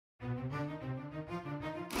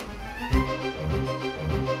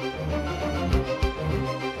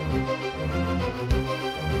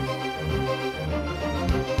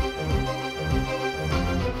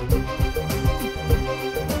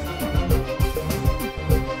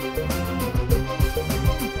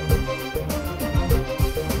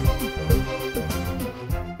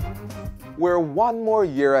We're one more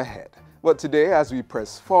year ahead, but today as we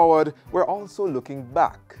press forward, we're also looking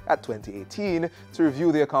back at 2018 to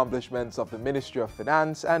review the accomplishments of the Ministry of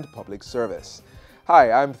Finance and Public Service.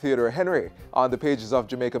 Hi, I'm Theodore Henry. On the pages of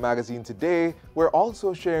Jamaica Magazine today, we're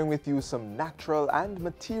also sharing with you some natural and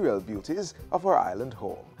material beauties of our island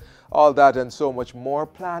home. All that and so much more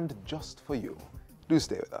planned just for you. Do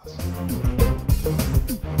stay with us.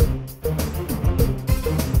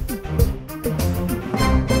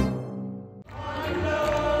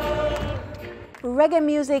 Reggae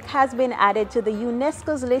music has been added to the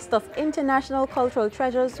UNESCO's list of international cultural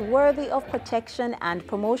treasures worthy of protection and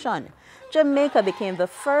promotion. Jamaica became the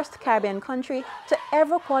first Caribbean country to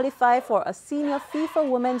ever qualify for a senior FIFA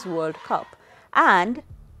Women's World Cup. And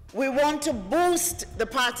we want to boost the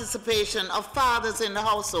participation of fathers in the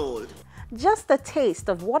household. Just a taste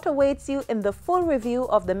of what awaits you in the full review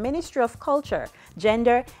of the Ministry of Culture,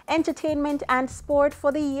 Gender, Entertainment and Sport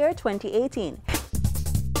for the year 2018.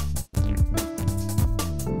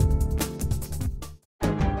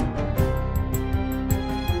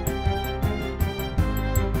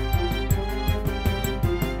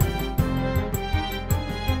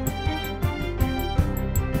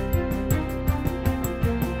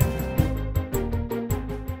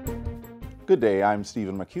 Good day, I'm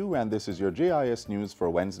Stephen McHugh, and this is your JIS News for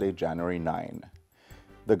Wednesday, January 9.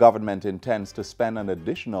 The government intends to spend an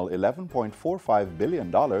additional $11.45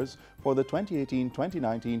 billion for the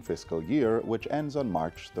 2018-2019 fiscal year, which ends on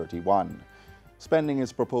March 31. Spending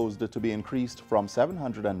is proposed to be increased from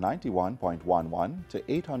 $791.11 to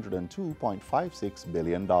 $802.56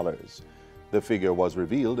 billion. The figure was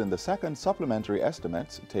revealed in the second supplementary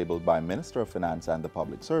estimates tabled by Minister of Finance and the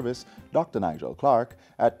Public Service, Dr. Nigel Clark,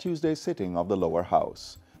 at Tuesday's sitting of the lower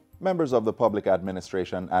house. Members of the Public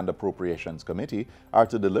Administration and Appropriations Committee are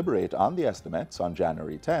to deliberate on the estimates on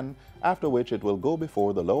January 10, after which it will go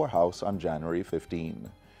before the lower house on January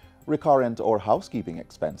 15. Recurrent or housekeeping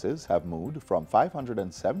expenses have moved from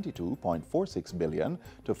 $572.46 billion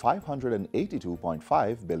to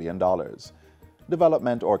 $582.5 billion.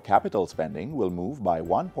 Development or capital spending will move by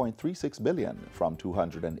 $1.36 billion from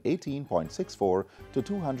 $218.64 to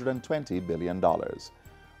 $220 billion.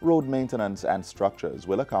 Road maintenance and structures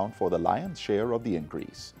will account for the lion's share of the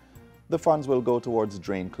increase. The funds will go towards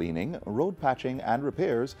drain cleaning, road patching and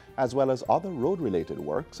repairs, as well as other road-related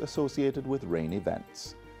works associated with rain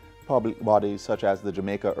events. Public bodies such as the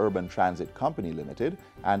Jamaica Urban Transit Company Limited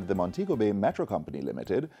and the Montego Bay Metro Company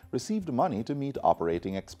Limited received money to meet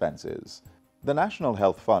operating expenses. The National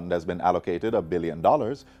Health Fund has been allocated $1 billion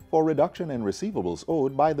for reduction in receivables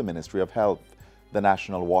owed by the Ministry of Health. The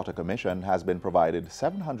National Water Commission has been provided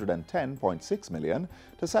 $710.6 million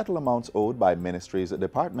to settle amounts owed by ministries,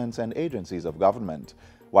 departments and agencies of government,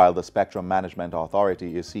 while the Spectrum Management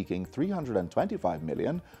Authority is seeking $325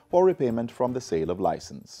 million for repayment from the sale of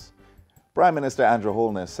license. Prime Minister Andrew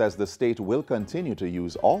Holness says the state will continue to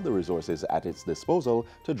use all the resources at its disposal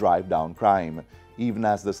to drive down crime, even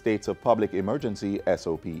as the states of public emergency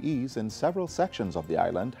SOPEs in several sections of the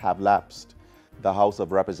island have lapsed. The House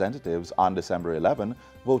of Representatives on December 11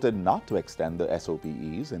 voted not to extend the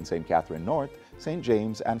SOPEs in St. Catherine North, St.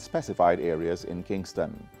 James and specified areas in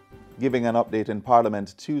Kingston. Giving an update in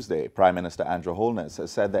Parliament Tuesday, Prime Minister Andrew Holness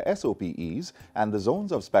said the SOPEs and the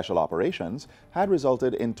zones of special operations had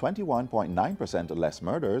resulted in 21.9% less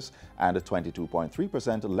murders and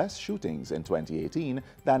 22.3% less shootings in 2018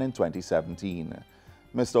 than in 2017.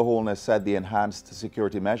 Mr. Holness said the enhanced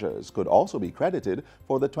security measures could also be credited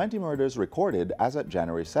for the 20 murders recorded as at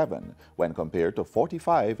January 7, when compared to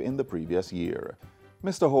 45 in the previous year.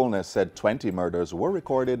 Mr. Holness said 20 murders were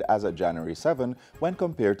recorded as of January 7 when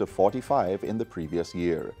compared to 45 in the previous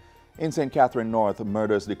year. In St. Catherine North,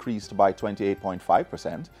 murders decreased by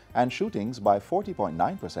 28.5% and shootings by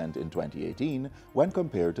 40.9% in 2018 when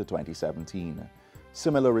compared to 2017.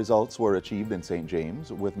 Similar results were achieved in St.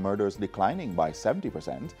 James, with murders declining by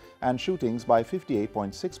 70% and shootings by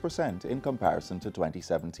 58.6% in comparison to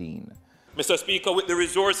 2017. Mr. Speaker, with the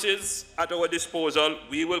resources at our disposal,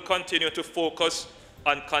 we will continue to focus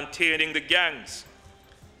on containing the gangs,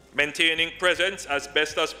 maintaining presence as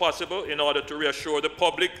best as possible in order to reassure the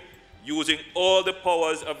public, using all the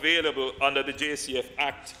powers available under the JCF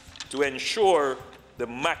Act to ensure the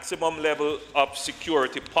maximum level of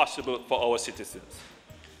security possible for our citizens.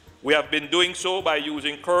 We have been doing so by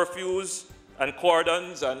using curfews and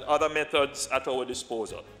cordons and other methods at our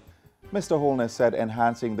disposal. Mr. Holness said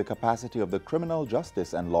enhancing the capacity of the criminal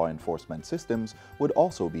justice and law enforcement systems would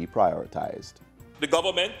also be prioritized. The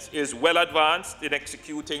government is well advanced in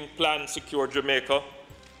executing Plan Secure Jamaica,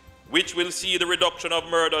 which will see the reduction of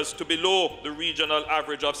murders to below the regional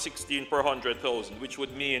average of 16 per 100,000, which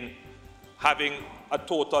would mean having a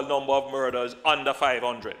total number of murders under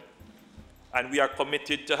 500. And we are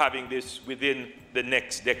committed to having this within the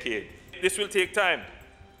next decade. This will take time,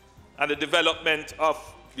 and the development of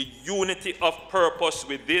the unity of purpose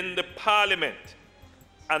within the Parliament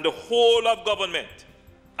and the whole of government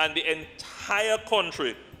and the entire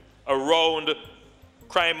country around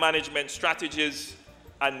crime management strategies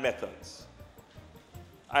and methods.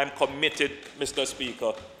 I am committed, Mr.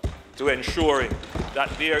 Speaker, to ensuring that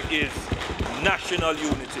there is national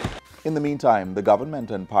unity. In the meantime, the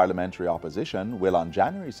government and parliamentary opposition will on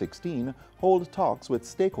January 16 hold talks with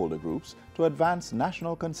stakeholder groups to advance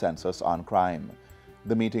national consensus on crime.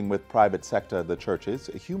 The meeting with private sector, the churches,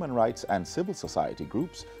 human rights and civil society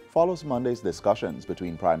groups follows Monday's discussions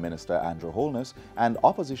between Prime Minister Andrew Holness and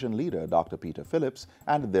opposition leader Dr. Peter Phillips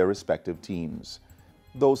and their respective teams.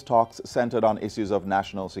 Those talks centered on issues of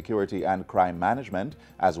national security and crime management,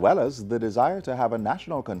 as well as the desire to have a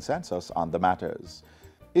national consensus on the matters.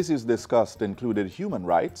 Issues discussed included human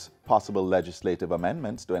rights, possible legislative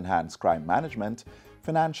amendments to enhance crime management,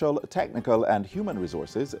 financial, technical, and human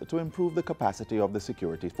resources to improve the capacity of the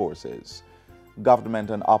security forces.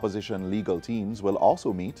 Government and opposition legal teams will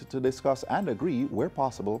also meet to discuss and agree, where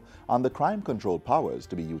possible, on the crime control powers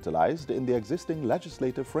to be utilized in the existing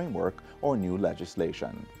legislative framework or new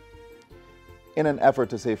legislation. In an effort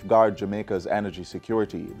to safeguard Jamaica's energy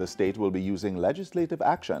security, the state will be using legislative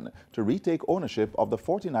action to retake ownership of the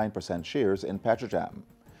 49% shares in Petrojam.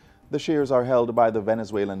 The shares are held by the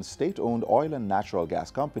Venezuelan state-owned oil and natural gas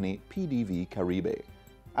company PDV Caribe.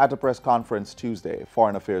 At a press conference Tuesday,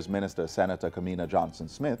 Foreign Affairs Minister Senator Kamina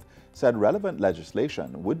Johnson-Smith said relevant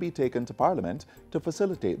legislation would be taken to Parliament to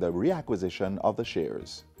facilitate the reacquisition of the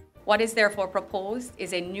shares. What is therefore proposed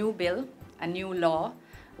is a new bill, a new law,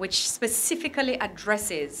 which specifically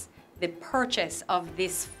addresses the purchase of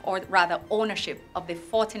this, or rather ownership of the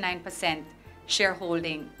 49%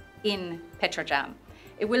 shareholding in Petrojam.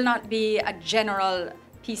 It will not be a general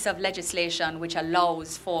piece of legislation which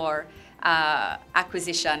allows for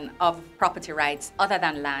acquisition of property rights other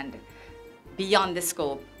than land beyond the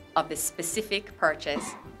scope of the specific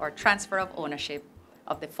purchase or transfer of ownership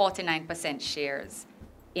of the 49% shares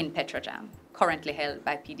in Petrojam, currently held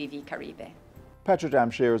by PDV Caribe.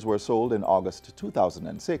 Petrojam shares were sold in August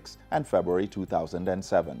 2006 and February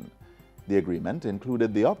 2007. The agreement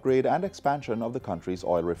included the upgrade and expansion of the country's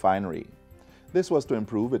oil refinery. This was to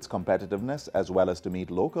improve its competitiveness as well as to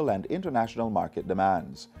meet local and international market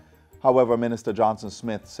demands. However, Minister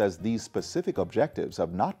Johnson-Smith says these specific objectives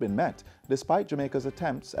have not been met despite Jamaica's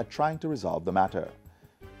attempts at trying to resolve the matter.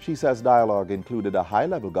 She says dialogue included a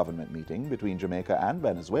high-level government meeting between Jamaica and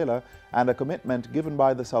Venezuela and a commitment given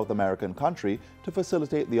by the South American country to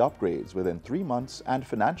facilitate the upgrades within 3 months and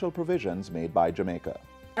financial provisions made by Jamaica.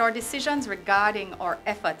 Our decisions regarding our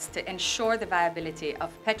efforts to ensure the viability of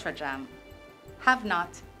Petrojam have not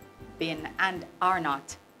been and are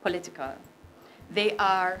not political. They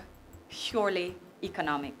are purely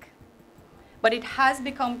economic. But it has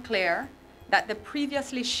become clear that the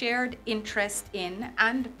previously shared interest in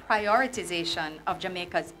and prioritization of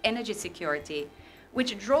Jamaica's energy security,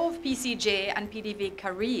 which drove PCJ and PDV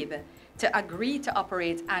Caribe to agree to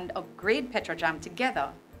operate and upgrade Petrojam together,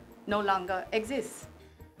 no longer exists.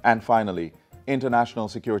 And finally, international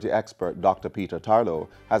security expert Dr. Peter Tarlow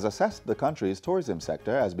has assessed the country's tourism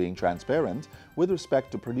sector as being transparent with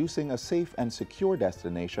respect to producing a safe and secure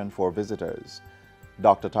destination for visitors.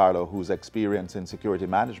 Dr. Tarlow, whose experience in security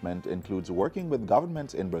management includes working with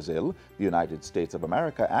governments in Brazil, the United States of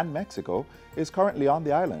America, and Mexico, is currently on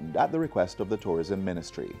the island at the request of the Tourism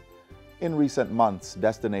Ministry. In recent months,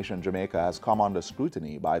 Destination Jamaica has come under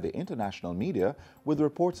scrutiny by the international media with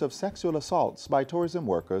reports of sexual assaults by tourism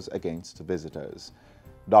workers against visitors.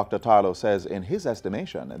 Dr. Tarlow says in his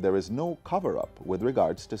estimation there is no cover-up with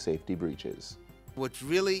regards to safety breaches. What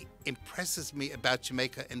really impresses me about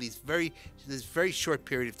Jamaica in this very short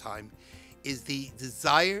period of time is the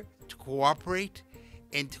desire to cooperate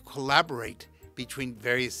and to collaborate between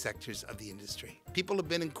various sectors of the industry. People have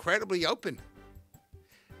been incredibly open.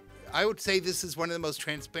 I would say this is one of the most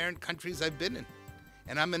transparent countries I've been in,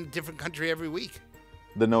 and I'm in a different country every week.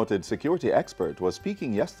 The noted security expert was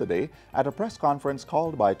speaking yesterday at a press conference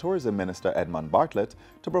called by Tourism Minister Edmund Bartlett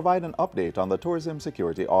to provide an update on the tourism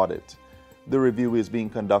security audit. The review is being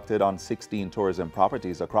conducted on 16 tourism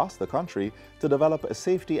properties across the country to develop a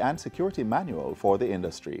safety and security manual for the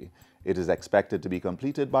industry. It is expected to be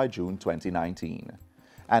completed by June 2019.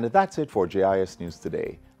 And that's it for JIS News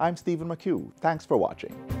Today. I'm Stephen McHugh. Thanks for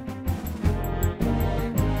watching.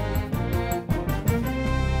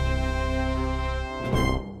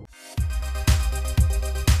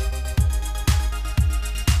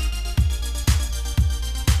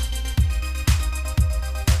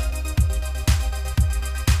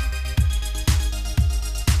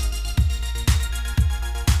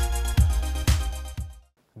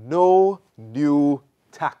 no new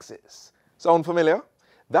taxes. Sound familiar?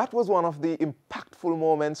 That was one of the impactful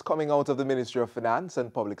moments coming out of the Ministry of Finance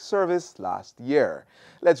and Public Service last year.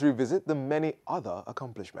 Let's revisit the many other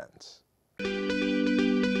accomplishments.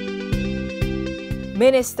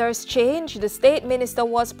 Ministers changed. The state minister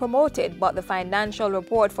was promoted, but the financial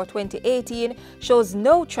report for 2018 shows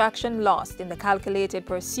no traction lost in the calculated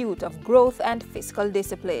pursuit of growth and fiscal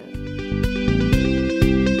discipline.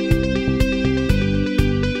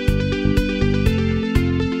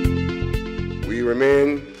 We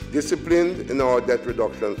remain disciplined in our debt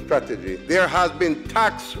reduction strategy. There has been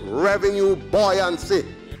tax revenue buoyancy.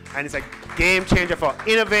 And it's a game changer for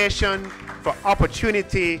innovation, for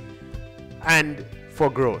opportunity, and for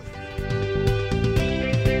growth.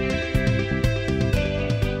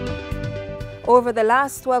 Over the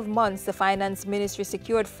last 12 months, the Finance Ministry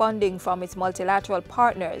secured funding from its multilateral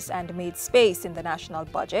partners and made space in the national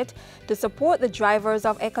budget to support the drivers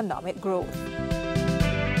of economic growth.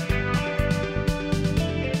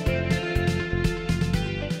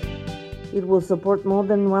 It will support more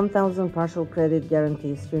than 1,000 partial credit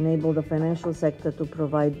guarantees to enable the financial sector to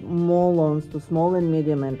provide more loans to small and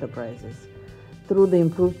medium enterprises through the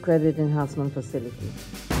improved credit enhancement facility.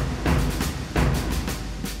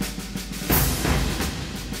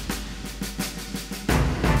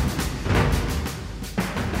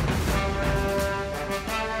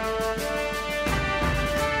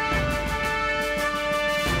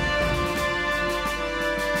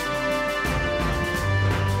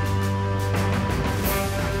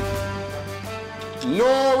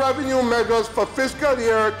 No revenue measures for fiscal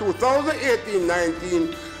year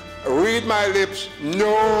 2018-19. Read my lips,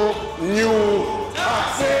 no new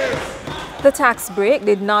taxes. The tax break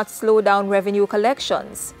did not slow down revenue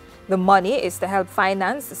collections. The money is to help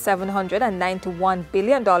finance the $791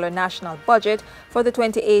 billion national budget for the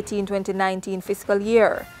 2018-2019 fiscal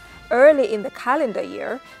year. Early in the calendar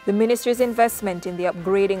year, the ministry's investment in the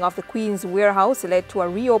upgrading of the Queen's Warehouse led to a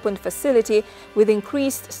reopened facility with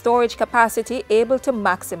increased storage capacity able to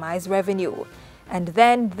maximize revenue. And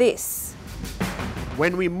then this.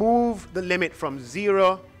 When we move the limit from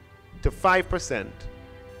 0 to 5%,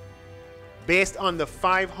 based on the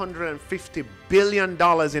 $550 billion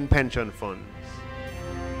in pension funds,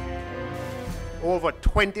 over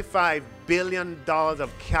 $25 billion of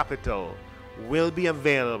capital will be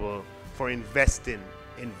available for investing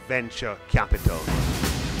in venture capital.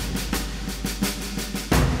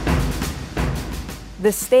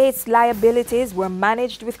 The state's liabilities were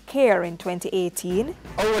managed with care in 2018.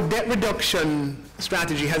 Our debt reduction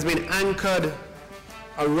strategy has been anchored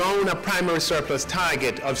around a primary surplus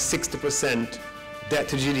target of 60% debt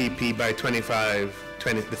to GDP by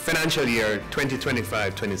the financial year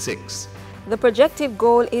 2025-26. The projected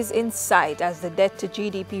goal is in sight as the debt to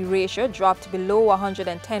GDP ratio dropped below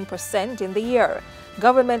 110% in the year.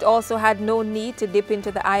 Government also had no need to dip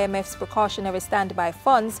into the IMF's precautionary standby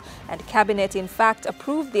funds, and Cabinet in fact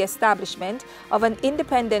approved the establishment of an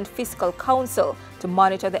independent fiscal council to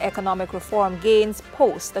monitor the economic reform gains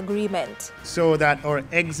post-agreement. So that our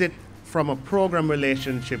exit from a program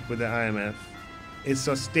relationship with the IMF is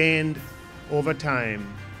sustained over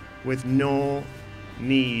time with no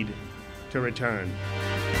need to return.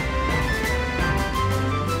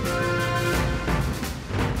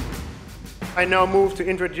 I now move to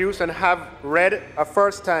introduce and have read a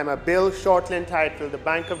first time a bill shortly entitled the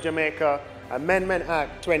Bank of Jamaica Amendment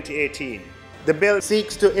Act 2018. The bill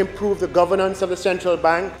seeks to improve the governance of the central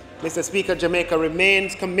bank. Mr. Speaker, Jamaica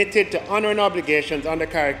remains committed to honoring obligations under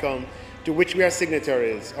CARICOM to which we are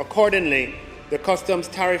signatories. Accordingly, the Customs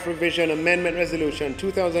Tariff Revision Amendment Resolution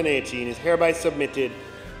 2018 is hereby submitted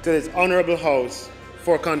to this Honourable House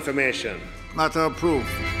for confirmation. Matter approved.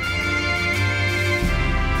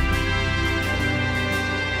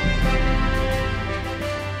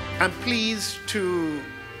 I'm pleased to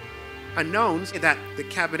announce that the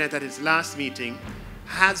Cabinet at its last meeting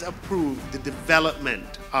has approved the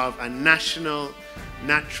development of a national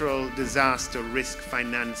natural disaster risk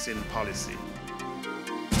financing policy.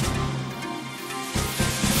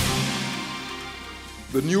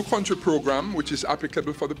 The new country program, which is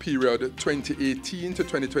applicable for the period 2018 to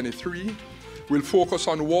 2023, will focus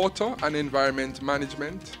on water and environment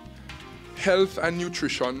management, health and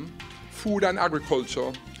nutrition, food and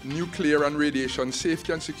agriculture, nuclear and radiation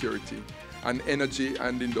safety and security, and energy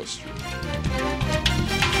and industry.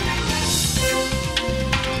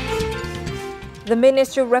 The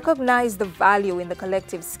ministry recognized the value in the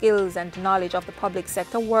collective skills and knowledge of the public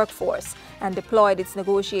sector workforce and deployed its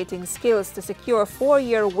negotiating skills to secure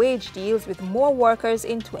 4-year wage deals with more workers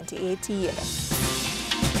in 2018.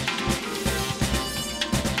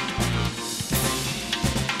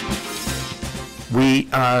 We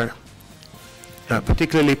are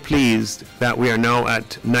particularly pleased that we are now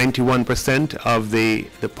at 91% of the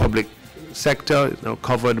public sector now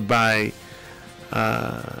covered by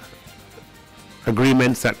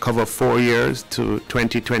agreements that cover 4 years to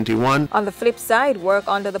 2021. On the flip side, work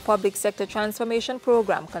under the Public Sector Transformation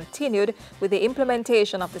Program continued with the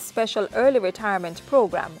implementation of the Special Early Retirement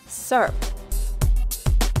Program, SERP.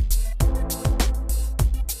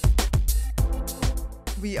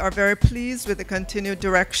 We are very pleased with the continued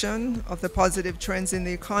direction of the positive trends in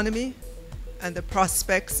the economy and the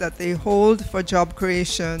prospects that they hold for job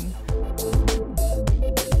creation.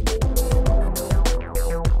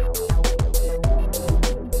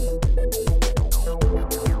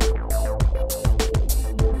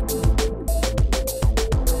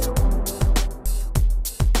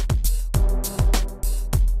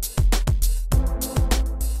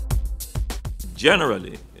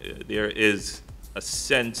 Generally, there is a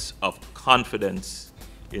sense of confidence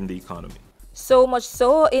in the economy. So much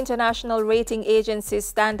so, international rating agencies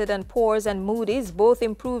Standard & Poor's and Moody's both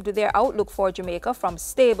improved their outlook for Jamaica from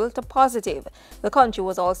stable to positive. The country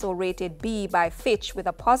was also rated B by Fitch with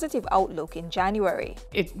a positive outlook in January.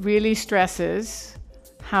 It really stresses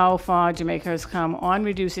how far Jamaica has come on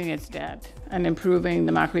reducing its debt and improving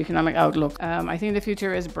the macroeconomic outlook. I think the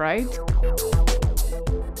future is bright.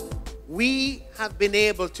 We have been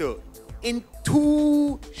able to, in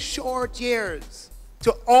 2 short years,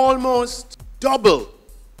 to almost double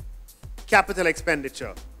capital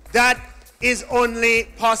expenditure. That is only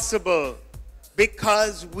possible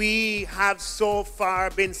because we have so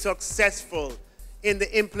far been successful in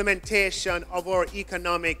the implementation of our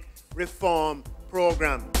economic reform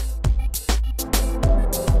program.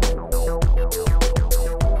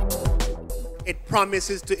 It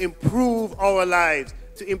promises to improve our lives,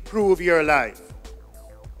 to improve your life.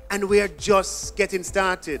 And we are just getting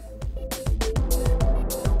started.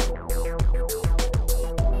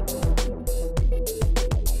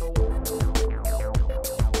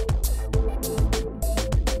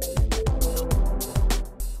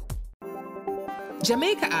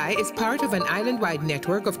 Jamaica Eye is part of an island-wide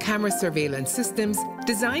network of camera surveillance systems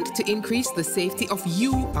designed to increase the safety of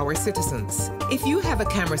you, our citizens. If you have a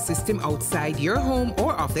camera system outside your home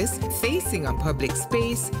or office facing a public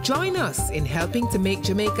space, join us in helping to make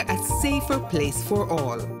Jamaica a safer place for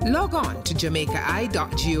all. Log on to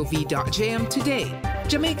jamaicaeye.gov.jm today.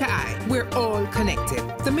 Jamaica Eye, we're all connected.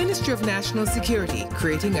 The Ministry of National Security,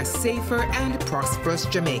 creating a safer and prosperous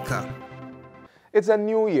Jamaica. It's a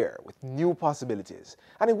new year with new possibilities,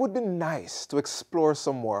 and it would be nice to explore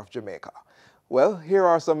some more of Jamaica. Well, here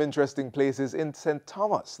are some interesting places in St.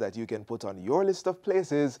 Thomas that you can put on your list of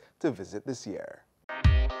places to visit this year.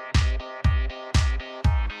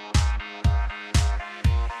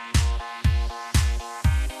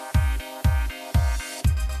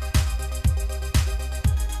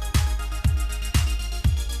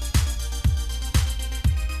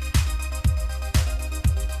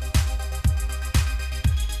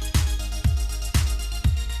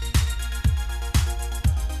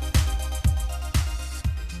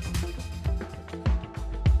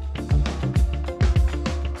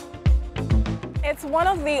 It's one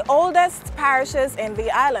of the oldest parishes in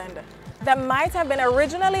the island that might have been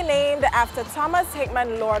originally named after Thomas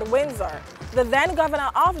Hickman Lord Windsor, the then governor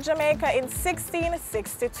of Jamaica in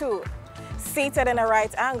 1662. Seated in a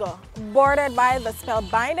right angle, bordered by the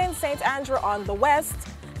spellbinding St. Andrew on the west,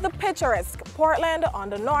 the picturesque Portland on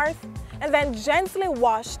the north, and then gently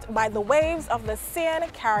washed by the waves of the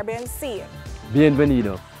Caribbean Sea.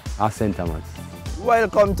 Bienvenido a St. Thomas.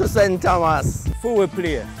 Welcome to St. Thomas. Full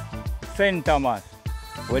place. St. Thomas,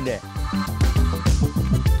 we're there.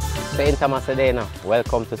 St. Thomas Adena,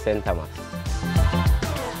 welcome to St. Thomas.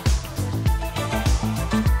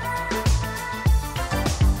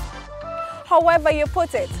 However you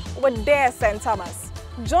put it, we're there, St. Thomas.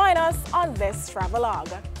 Join us on this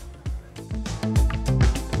travelogue.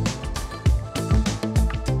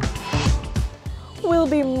 We'll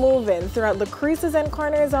be moving throughout the creases and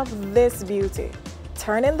corners of this beauty,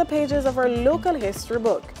 turning the pages of our local history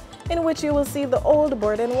book, in which you will see the old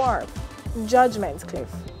Borden Wharf, Judgment Cliff,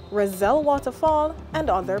 Roselle Waterfall, and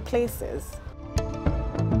other places.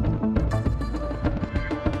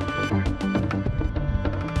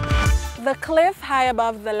 The cliff high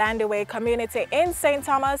above the Landaway community in St.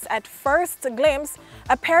 Thomas at first glimpse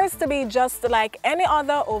appears to be just like any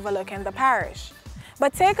other overlooking the parish.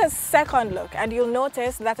 But take a second look and you'll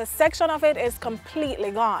notice that a section of it is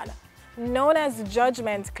completely gone. Known as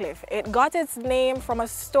Judgment Cliff, it got its name from a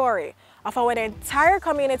story of how an entire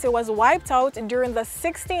community was wiped out during the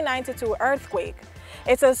 1692 earthquake.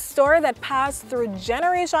 It's a story that passed through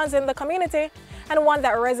generations in the community and one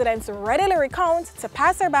that residents readily recount to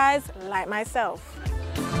passerbys like myself.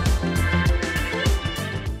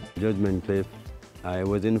 Judgment Cliff, I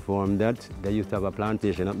was informed that they used to have a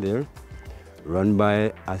plantation up there run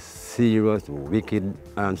by a serious, wicked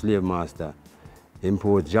slave master.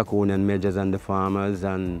 Imposed draconian measures on the farmers,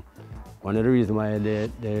 and one of the reasons why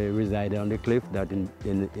they resided on the cliff, that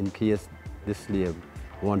in case the slave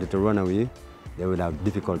wanted to run away, they would have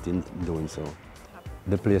difficulty in doing so.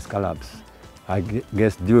 The place collapsed. I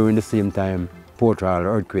guess during the same time, Port Royal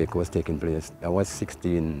earthquake was taking place. That was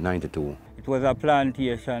 1692. It was a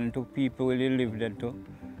plantation to people who lived there too.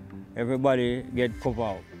 Everybody get covered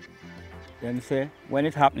out. Then say, when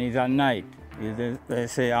it happens at night, they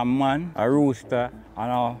say a man, a rooster,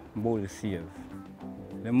 and a bull save.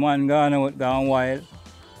 The man gone out, gone wild.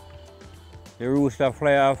 The rooster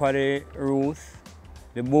fly off of the roost.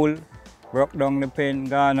 The bull broke down the pen,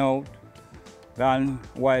 gone out, gone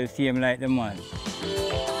wild, same like the man.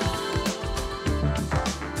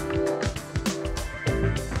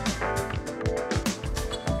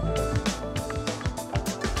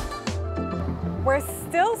 We're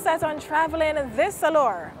still set on traveling this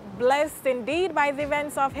allure, blessed indeed by the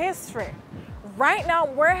events of history. Right now,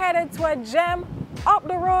 we're headed to a gem up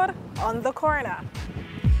the road on the corner.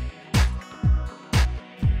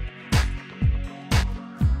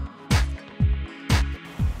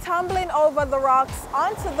 Tumbling over the rocks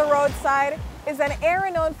onto the roadside is an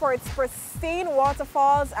area known for its pristine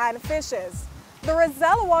waterfalls and fishes. The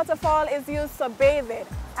Rizal waterfall is used for bathing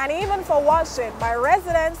and even for washing by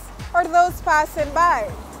residents or those passing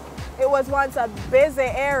by. It was once a busy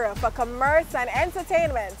area for commerce and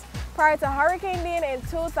entertainment prior to Hurricane Dean in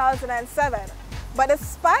 2007. But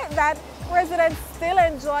despite that, residents still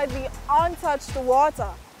enjoy the untouched water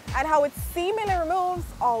and how it seemingly removes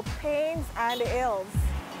all pains and ills.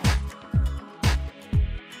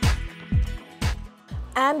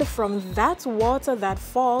 And from that water that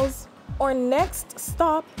falls, our next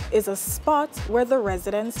stop is a spot where the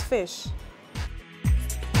residents fish.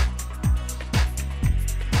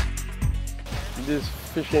 This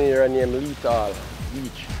fishing area named Lethal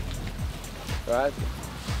Beach, right?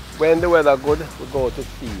 When the weather good, we go to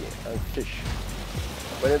sea and fish.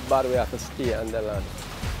 When it's bad, we have to stay on the land.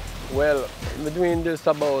 Well, we're doing this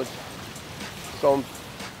about some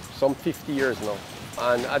 50 years now,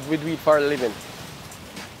 and we do it for a living.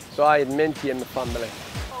 So I maintain the family.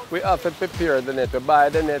 We have to prepare the net. We buy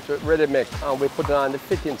the net ready make, and we put on the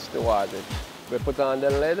fittings towards it. We put on the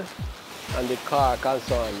lead and the cork and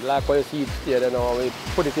so on. Like what you see it here, you know, we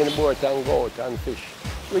put it in the boat and go out and fish.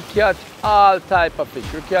 We catch all type of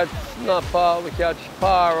fish. We catch snapper, we catch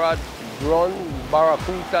parrot, drum,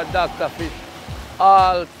 barracuda, doctor fish,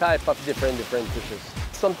 all type of different fishes.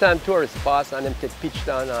 Sometimes tourists pass and them take pitch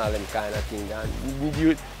down and all them kind of thing.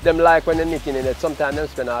 And them like when they're knitting in it, sometimes they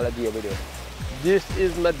spend all the day with it. This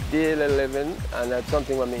is my daily living, and that's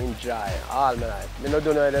something that I enjoy all my life. I don't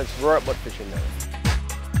know if that's work but fishing now.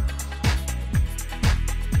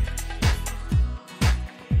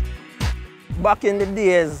 Back in the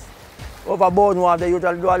days, over Bournemouth, they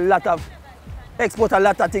usually do export a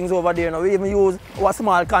lot of things over there. We even use our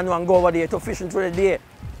small canoe and go over there to fishing through the day.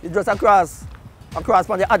 It's just across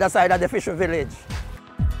from the other side of the fishing village.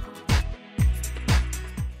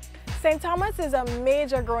 St. Thomas is a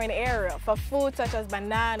major growing area for food such as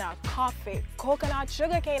banana, coffee, coconut,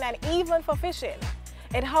 sugarcane, and even for fishing.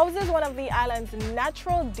 It houses one of the island's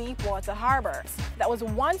natural deep water harbors that was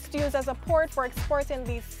once used as a port for exporting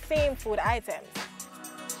these same food items.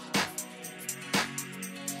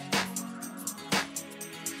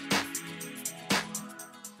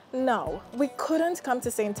 No, we couldn't come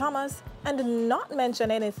to St. Thomas and not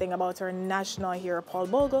mention anything about our national hero Paul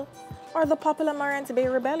Bogle or the popular Morant Bay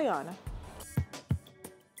Rebellion.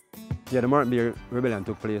 Yeah, the Morant Bay Rebellion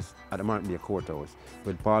took place at the Morant Bay Courthouse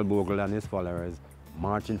with Paul Bogle and his followers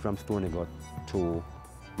marching from Stony Gut to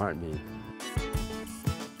Morant Bay.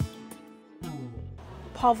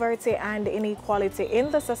 Poverty and inequality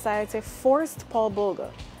in the society forced Paul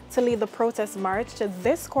Bogle to lead the protest march to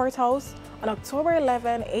this courthouse on October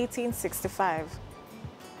 11, 1865.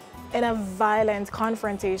 In a violent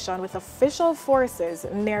confrontation with official forces,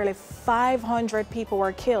 nearly 500 people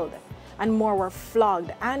were killed and more were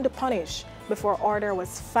flogged and punished before order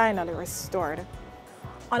was finally restored.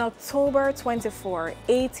 On October 24,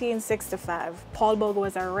 1865, Paul Bogle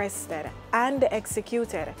was arrested and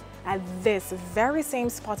executed at this very same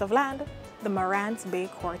spot of land, the Morant Bay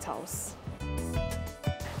Courthouse.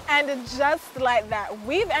 And just like that,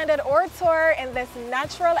 we've ended our tour in this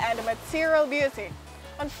natural and material beauty,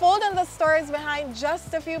 unfolding the stories behind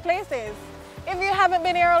just a few places. If you haven't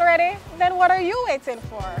been here already, then what are you waiting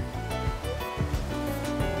for?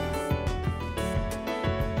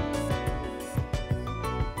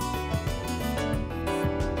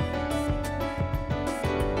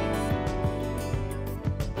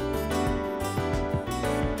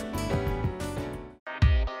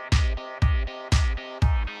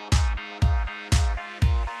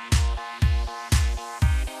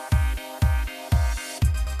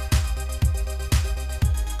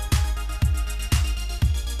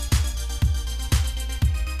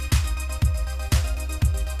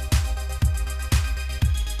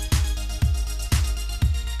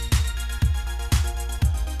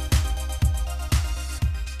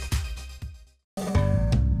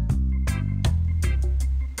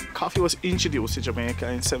 Coffee was introduced to Jamaica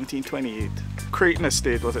in 1728. Creighton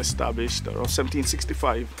Estate was established around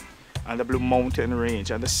 1765, and the Blue Mountain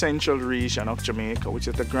Range and the central region of Jamaica, which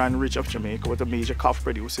is the Grand Ridge of Jamaica, were the major coffee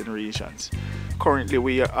producing regions. Currently,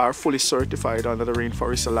 we are fully certified under the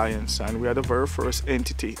Rainforest Alliance, and we are the very first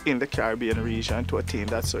entity in the Caribbean region to attain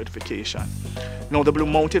that certification. Now, the Blue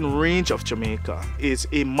Mountain Range of Jamaica is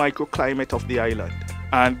a microclimate of the island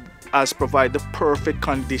and has provided the perfect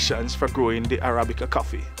conditions for growing the Arabica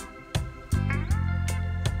coffee.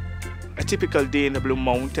 A typical day in the Blue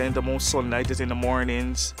Mountain, the most sunlight is in the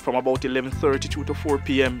mornings from about 11:32 to 4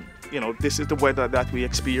 p.m. You know, this is the weather that we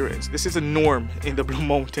experience. This is a norm in the Blue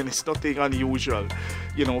Mountain. It's nothing unusual,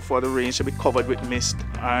 you know, for the range to be covered with mist.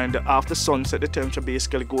 And after sunset, the temperature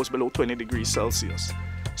basically goes below 20 degrees Celsius.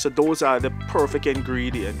 So those are the perfect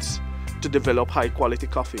ingredients to develop high quality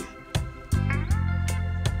coffee.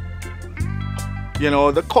 You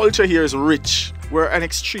know, the culture here is rich. We're an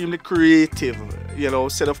extremely creative, you know,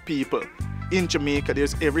 set of people. In Jamaica,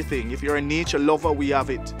 there's everything. If you're a nature lover, we have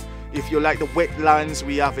it. If you like the wetlands,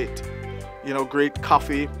 we have it. You know, great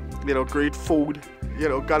coffee, you know, great food. You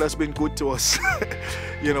know, God has been good to us.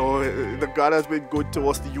 You know, the God has been good to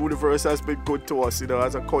us. The universe has been good to us, you know,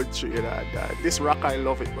 as a country. You know, and, this rock, I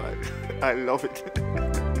love it, man. I love it.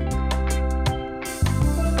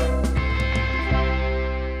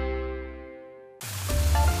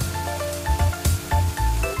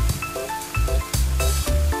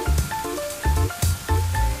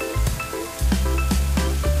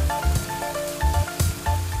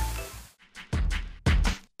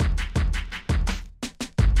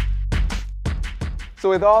 So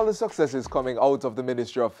with all the successes coming out of the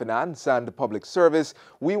Ministry of Finance and Public Service,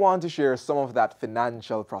 we want to share some of that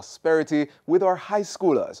financial prosperity with our high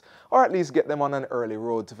schoolers, or at least get them on an early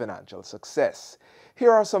road to financial success.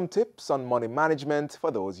 Here are some tips on money management for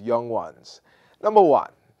those young ones. Number 1,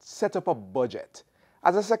 set up a budget.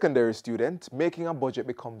 As a secondary student, making a budget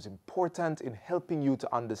becomes important in helping you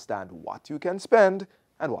to understand what you can spend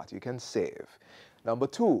and what you can save. Number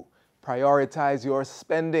 2, prioritize your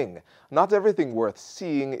spending. Not everything worth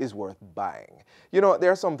seeing is worth buying. You know,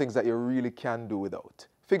 there are some things that you really can do without.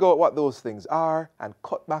 Figure out what those things are and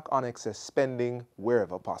cut back on excess spending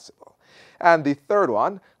wherever possible. And the third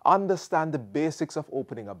one, understand the basics of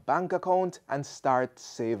opening a bank account and start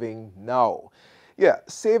saving now. Yeah,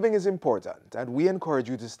 saving is important, and we encourage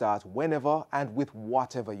you to start whenever and with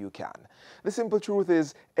whatever you can. The simple truth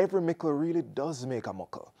is, every mickle really does make a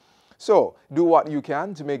muckle. So, do what you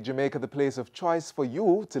can to make Jamaica the place of choice for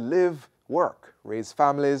you to live, work, raise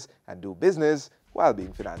families, and do business while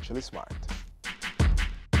being financially smart.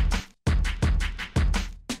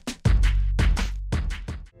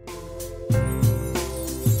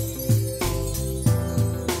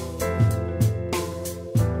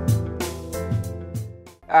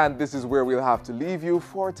 And this is where we'll have to leave you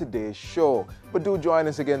for today's show. But do join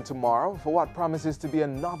us again tomorrow for what promises to be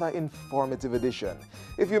another informative edition.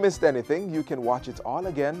 If you missed anything, you can watch it all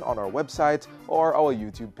again on our website or our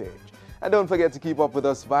YouTube page. And don't forget to keep up with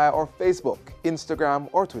us via our Facebook, Instagram,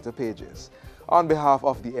 or Twitter pages. On behalf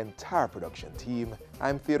of the entire production team,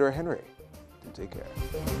 I'm Theodore Henry. Do take care.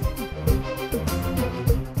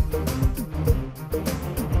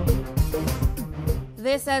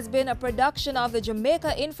 This has been a production of the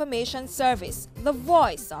Jamaica Information Service, the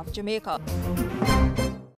voice of Jamaica.